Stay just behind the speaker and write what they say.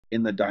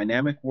In the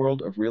dynamic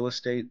world of real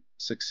estate,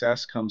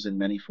 success comes in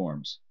many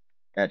forms.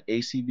 At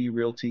A.C.B.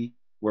 Realty,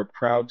 we're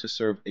proud to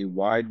serve a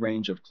wide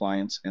range of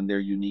clients and their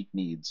unique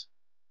needs.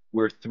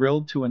 We're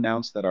thrilled to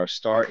announce that our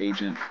star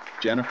agent,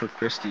 Jennifer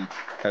Christie,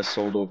 has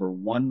sold over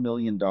 $1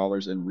 million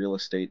in real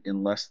estate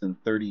in less than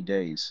 30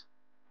 days.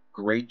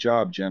 Great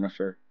job,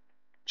 Jennifer.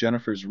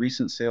 Jennifer's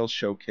recent sales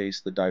showcase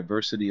the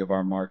diversity of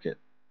our market.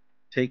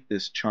 Take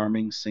this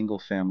charming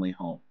single-family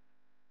home.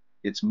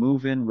 It's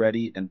move-in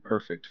ready and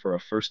perfect for a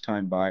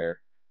first-time buyer,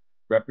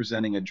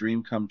 representing a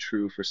dream come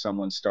true for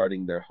someone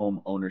starting their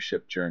home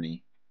ownership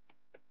journey.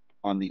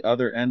 On the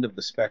other end of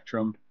the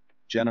spectrum,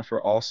 Jennifer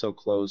also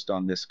closed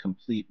on this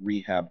complete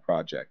rehab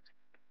project.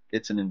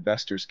 It's an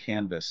investor's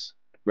canvas,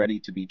 ready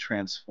to be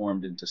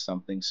transformed into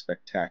something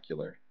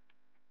spectacular.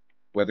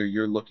 Whether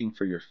you're looking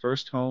for your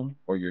first home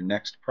or your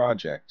next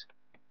project,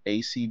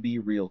 A.C.B.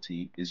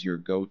 Realty is your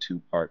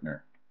go-to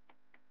partner.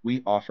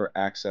 We offer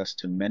access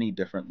to many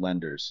different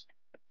lenders,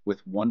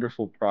 with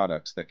wonderful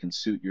products that can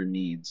suit your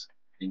needs,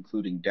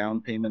 including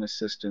down payment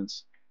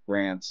assistance,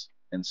 grants,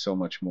 and so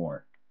much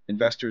more.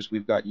 Investors,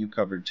 we've got you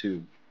covered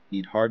too.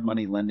 Need hard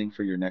money lending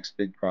for your next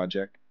big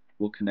project?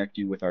 We'll connect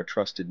you with our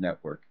trusted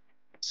network.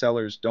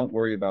 Sellers, don't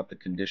worry about the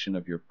condition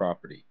of your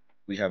property.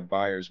 We have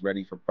buyers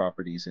ready for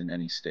properties in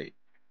any state.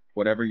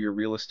 Whatever your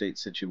real estate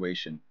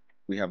situation,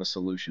 we have a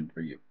solution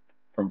for you.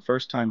 From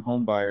first-time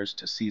home buyers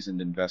to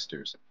seasoned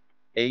investors,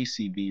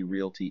 A.C.B.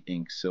 Realty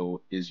Inc.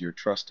 So is your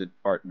trusted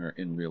partner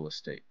in real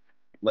estate.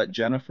 Let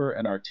Jennifer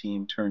and our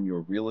team turn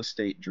your real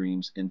estate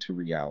dreams into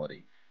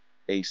reality.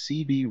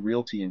 A.C.B.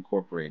 Realty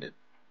Incorporated,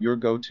 your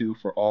go-to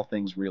for all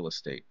things real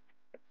estate.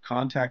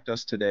 Contact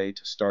us today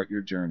to start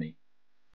your journey.